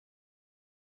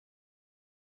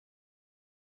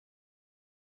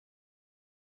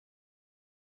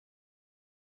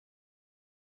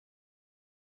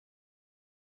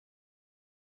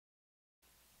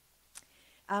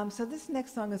So this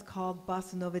next song is called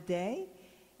Bossa Nova Day.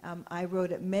 I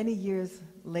wrote it many years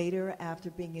later after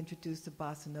being introduced to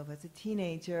Bossa Nova as a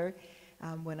teenager,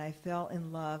 when I fell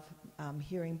in love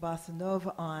hearing Bossa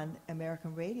Nova on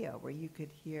American radio, where you could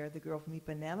hear The Girl from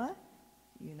Ipanema,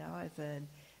 you know, as a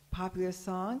popular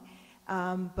song.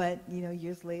 But, you know,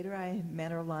 years later I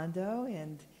met Orlando,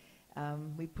 and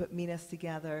we put Minas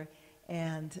together.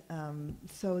 And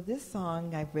so this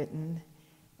song I've written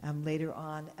later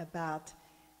on about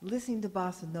listening to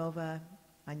Bossa Nova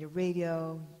on your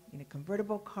radio, in a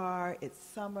convertible car, it's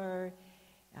summer,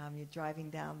 you're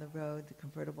driving down the road, the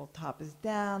convertible top is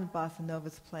down, Bossa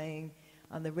Nova's playing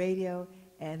on the radio,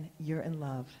 and you're in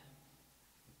love.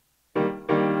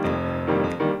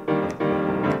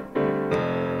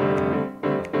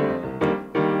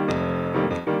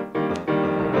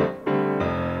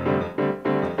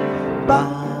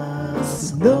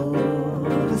 Bossa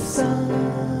Nova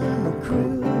summer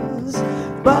cruise,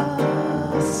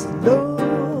 Bossa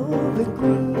Nova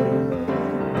groove.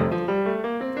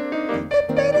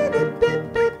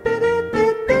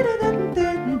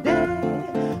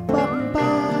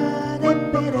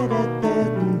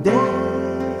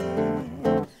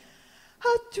 A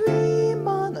dream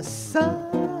on a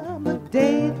summer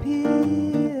day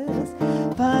appears.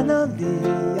 Finally,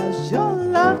 as your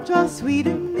love draws sweet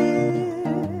and near,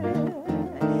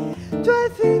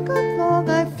 driving along,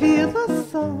 I feel a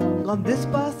song on this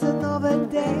Bossa Nova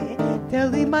day,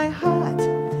 telling my heart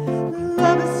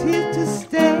love is here to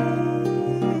stay.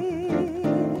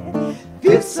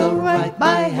 Feels so right,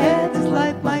 my head is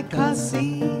light, my car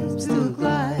seems to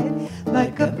glide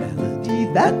like a melody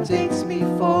that takes me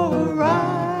for a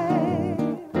ride.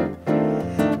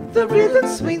 The rhythm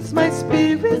swings, my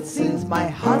spirit sings, my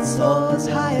heart soars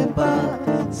high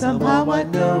above. Somehow I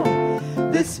know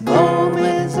this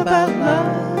moment's about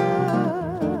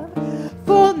love.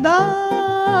 For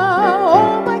now,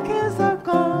 all my cares are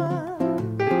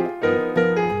gone.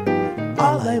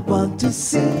 All I want to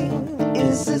sing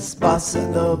is this Bossa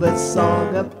Nova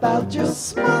song about your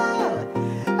smile,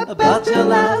 about your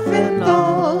laugh and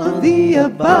all the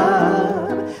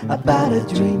above, about a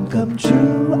dream come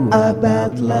true,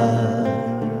 about love.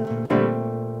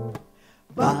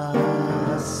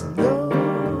 Bossa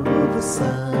Nova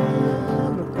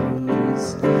summer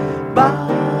cruise,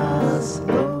 Bossa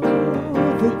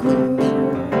Nova groove,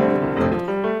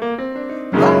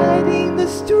 riding the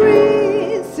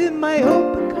streets in my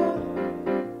open car,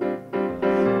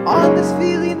 on this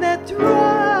feeling that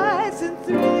drives and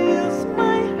thrills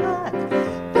my heart.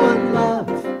 Fun love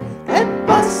and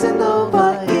Bossa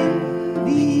Nova in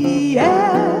the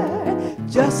air,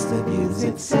 just a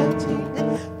music setting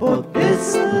for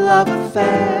this love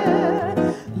affair.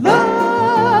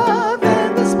 Love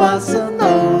and this Bossa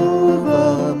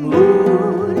Nova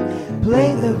mood,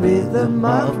 play the rhythm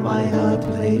of my heart,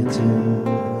 play a tune.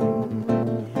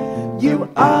 You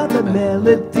are the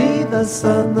melody, the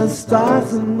sun, the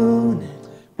stars, the moon.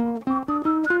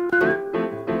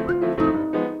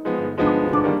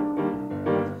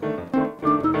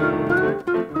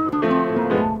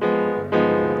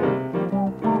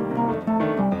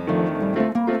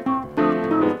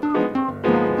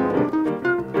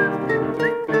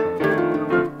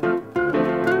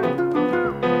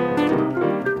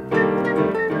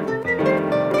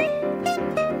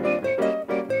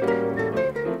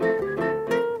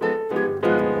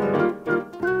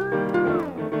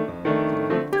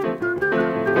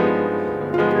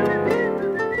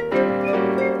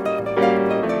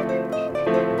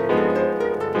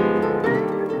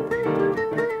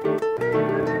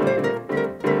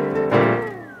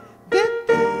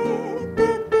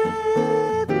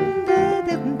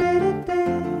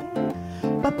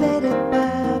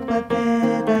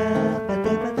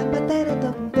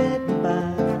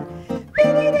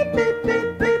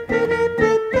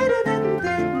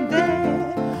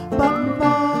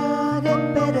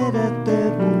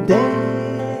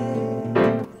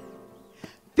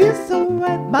 Feels so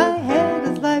right, my head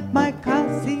is like my car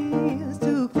seems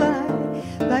to glide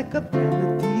like a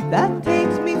melody that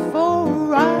takes me for a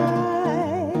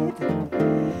ride.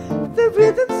 The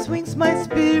rhythm swings, my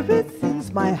spirit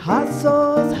sings, my heart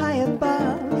soars high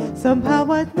above.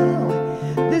 Somehow I know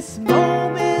this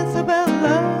moment's about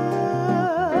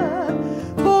love.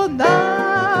 For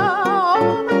now,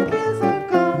 all my cares are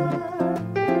gone.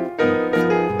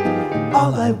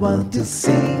 All I want to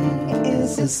sing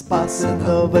is this Bossa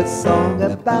Nova song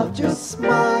about your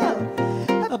smile,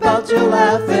 about your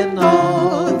laugh and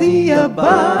all the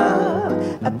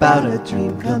above, about a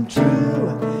dream come true,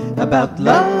 about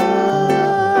love,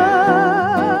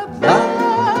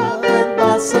 love and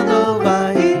Bossa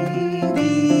Nova in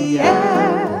the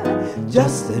air,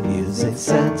 just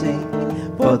consenting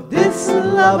for this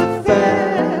love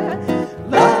affair.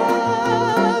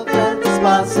 Love and this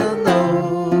bossa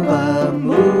nova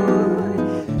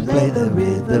mood, play the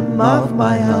rhythm of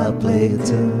my heart, play it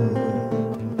too.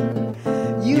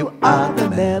 You are the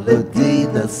melody,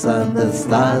 the sun, the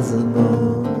stars, and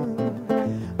moon.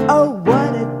 Oh,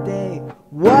 what a day,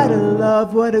 what a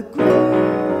love, what a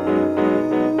groove.